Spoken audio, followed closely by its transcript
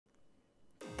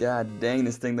God dang,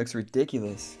 this thing looks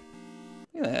ridiculous.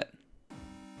 Look at that.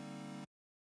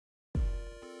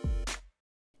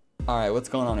 Alright, what's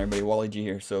going on everybody? Wally G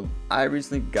here. So I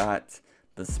recently got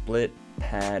the Split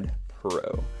Pad Pro.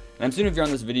 And I'm assuming if you're on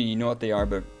this video you know what they are,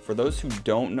 but for those who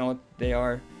don't know what they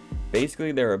are,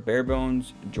 basically they're a bare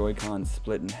bones Joy-Con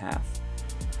split in half.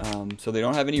 So they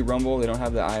don't have any rumble, they don't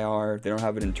have the IR, they don't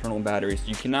have an internal battery, so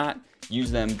you cannot use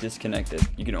them disconnected.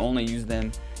 You can only use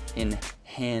them in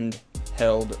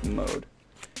handheld mode.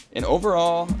 And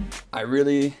overall, I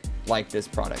really like this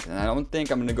product, and I don't think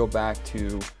I'm gonna go back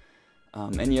to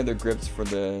any other grips for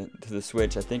the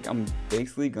Switch. I think I'm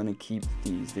basically gonna keep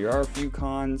these. There are a few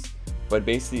cons, but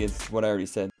basically it's what I already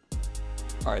said.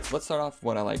 All right, so let's start off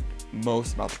what I like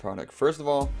most about the product. First of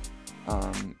all,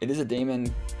 it is a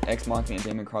Daemon X Machina,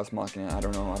 Daemon X Machina. I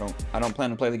don't know. I don't plan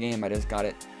to play the game. I just got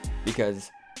it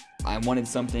because I wanted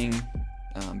something.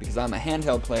 Because I'm a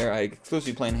handheld player, I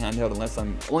exclusively play in handheld unless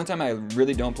the only time I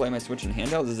really don't play my Switch in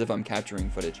handheld is if I'm capturing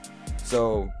footage.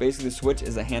 So basically the Switch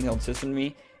is a handheld system to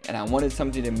me, and I wanted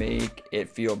something to make it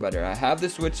feel better. I have the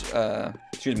Switch, the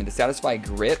Satisfy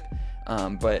Grip,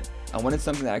 but I wanted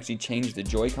something that actually changed the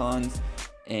Joy-Cons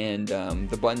and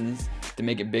the buttons to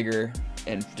make it bigger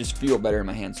and just feel better in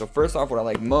my hand. So first off, what I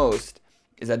like most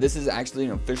is that this is actually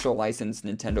an official licensed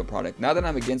Nintendo product. Now that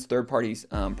I'm against third-party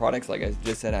products, like I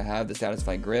just said, I have the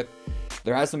Satisfy Grip.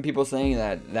 There are some people saying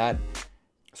that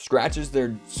scratches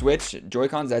their Switch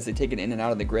Joy-Cons as they take it in and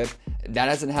out of the grip. That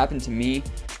hasn't happened to me,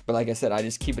 but like I said, I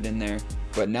just keep it in there.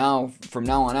 But now, from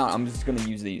now on out, I'm just gonna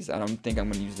use these. I don't think I'm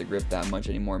gonna use the grip that much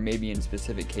anymore, maybe in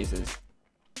specific cases.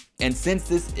 And since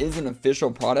this is an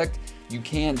official product, you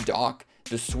can dock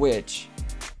the Switch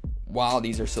while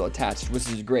these are still attached, which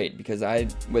is great because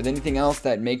with anything else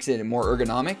that makes it more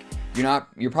ergonomic,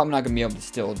 you're probably not gonna be able to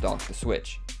still dock the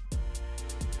Switch.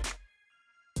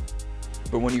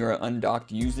 But when you're undocked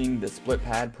using the Split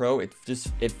Pad Pro, it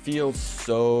feels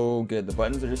so good. The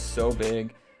buttons are just so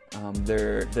big.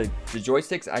 The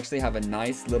joysticks actually have a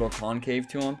nice little concave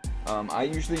to them. I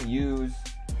usually use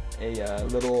a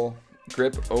little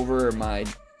grip over my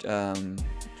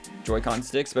Joy-Con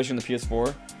stick, especially on the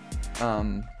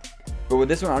PS4. But with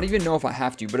this one, I don't even know if I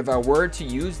have to, but if I were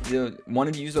to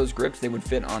wanted to use those grips, they would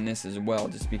fit on this as well,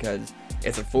 just because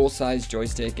it's a full-size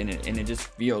joystick and it just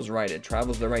feels right. It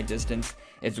travels the right distance.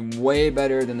 It's way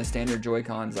better than the standard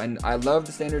Joy-Cons. I love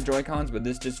the standard Joy-Cons, but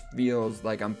this just feels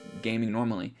like I'm gaming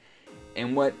normally.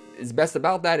 And what is best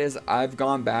about that is I've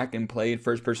gone back and played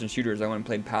first-person shooters. I went and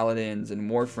played Paladins and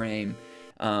Warframe.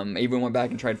 I even went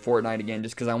back and tried Fortnite again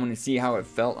just because I wanted to see how it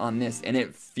felt on this, and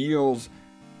it feels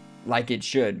like it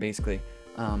should, basically.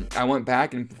 I went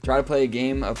back and tried to play a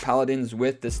game of Paladins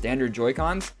with the standard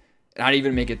Joy-Cons, and I didn't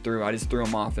even make it through. I just threw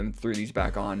them off and threw these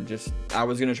back on. I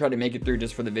was gonna try to make it through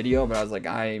just for the video, but I was like,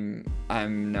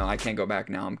 no, I can't go back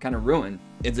now. I'm kind of ruined.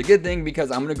 It's a good thing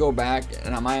because I'm gonna go back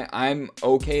and I'm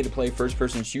okay to play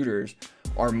first-person shooters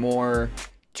or more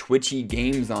twitchy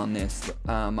games on this.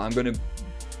 I'm gonna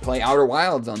play Outer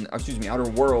Worlds on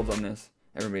this.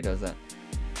 Everybody does that.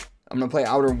 I'm gonna play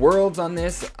Outer Worlds on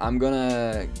this. I'm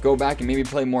gonna go back and maybe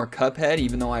play more Cuphead,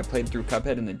 even though I played through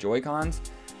Cuphead in the Joy-Cons.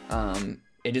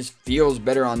 It just feels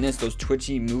better on this. Those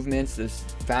twitchy movements, those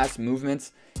fast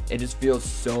movements, it just feels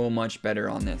so much better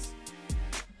on this.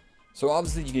 So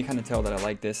obviously you can kind of tell that I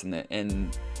like this,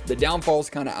 and the downfalls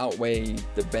kind of outweigh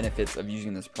the benefits of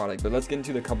using this product. But let's get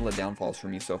into the couple of downfalls for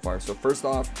me so far. So first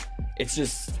off,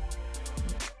 it's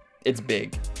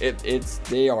big.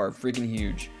 They are freaking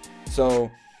huge.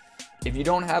 So if you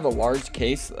don't have a large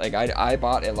case, like I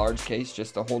bought a large case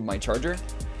just to hold my charger.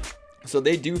 So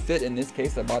they do fit in this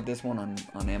case. I bought this one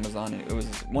on Amazon. It was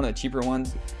one of the cheaper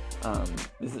ones.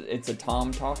 It's a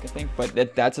Tom Talk, I think, but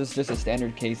that's just a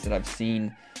standard case that I've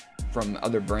seen from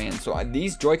other brands. So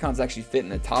these Joy-Cons actually fit in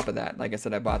the top of that. Like I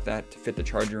said, I bought that to fit the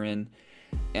charger in,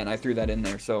 and I threw that in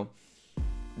there. So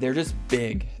they're just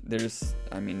big.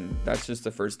 I mean, that's just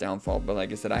the first downfall. But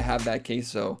like I said, I have that case,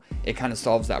 so it kind of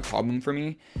solves that problem for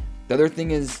me. The other thing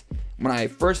is, when I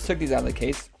first took these out of the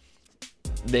case,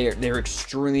 they're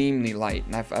extremely light.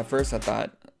 And at first I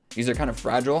thought, these are kind of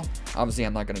fragile. Obviously,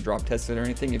 I'm not going to drop test it or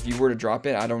anything. If you were to drop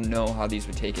it, I don't know how these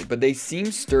would take it. But they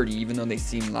seem sturdy, even though they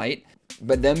seem light.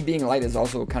 But them being light is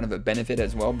also kind of a benefit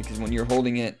as well, because when you're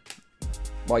holding it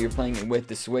while you're playing it with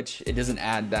the Switch, it doesn't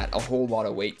add a whole lot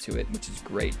of weight to it, which is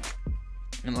great.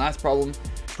 And the last problem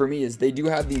for me is they do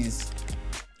have these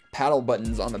paddle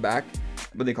buttons on the back,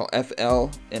 what they call FL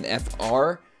and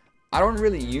FR. I don't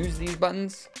really use these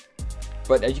buttons,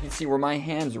 but as you can see where my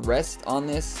hands rest on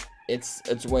this,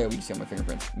 it's way, you can see on my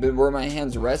fingerprints, but where my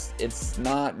hands rest, it's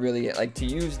not really, like, to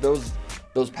use those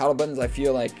those paddle buttons, I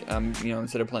feel like, you know,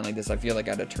 instead of playing like this, I feel like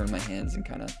I had to turn my hands and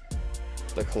kind of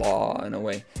the claw in a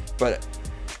way. But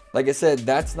like I said,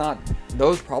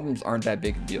 those problems aren't that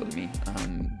big a deal to me.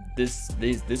 This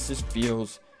just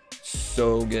feels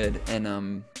so good,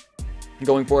 and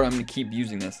going forward, I'm gonna keep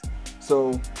using this.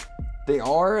 So they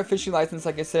are officially licensed,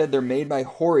 like I said. They're made by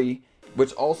Hori,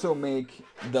 which also make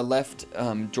the left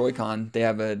Joy-Con. They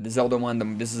have the Zelda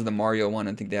one. This is the Mario one.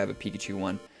 I think they have a Pikachu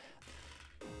one.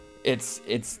 They're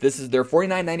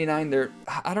 $49.99.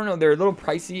 I don't know, they're a little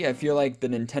pricey. I feel like the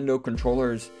Nintendo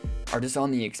controllers are just on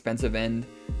the expensive end.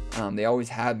 They always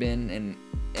have been,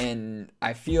 and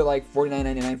I feel like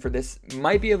 $49.99 for this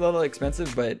might be a little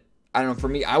expensive, but I don't know, for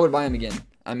me, I would buy them again.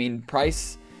 I mean,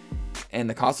 price and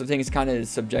the cost of things kind of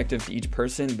subjective to each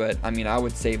person, but I mean, I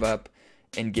would save up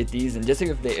and get these, and just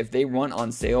if they run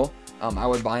on sale, I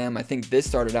would buy them. I think this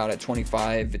started out at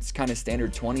 25. It's kind of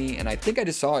standard 20, and I think I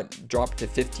just saw it drop to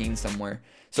 15 somewhere.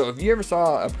 So if you ever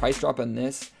saw a price drop on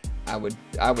this, I would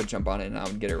jump on it and I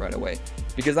would get it right away,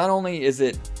 because not only is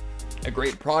it a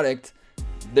great product,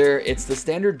 it's the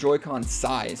standard Joy-Con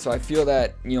size. So I feel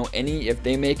that, you know, if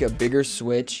they make a bigger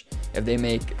Switch, if they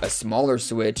make a smaller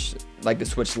Switch like the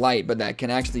Switch Lite, but that can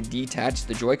actually detach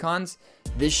the Joy-Cons,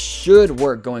 this should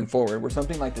work going forward. Where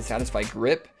something like the Satisfy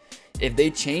Grip, if they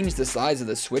change the size of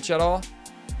the Switch at all,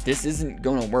 this isn't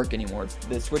going to work anymore.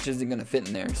 The Switch isn't going to fit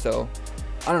in there. So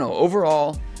I don't know,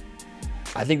 overall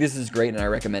I think this is great and I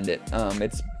recommend it.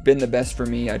 It's been the best for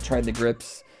me. I tried the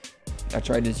grips, I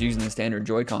tried just using the standard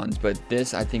Joy-Cons, but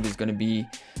this I think is going to be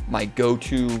my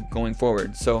go-to going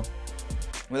forward. So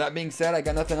with that being said, I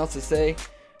got nothing else to say.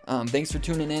 Thanks for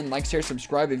tuning in. Like, share,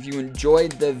 subscribe if you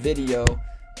enjoyed the video,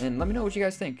 and let me know what you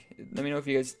guys think. Let me know if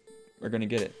you guys are going to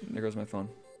get it. There goes my phone.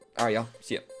 All right, y'all.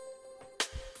 See ya.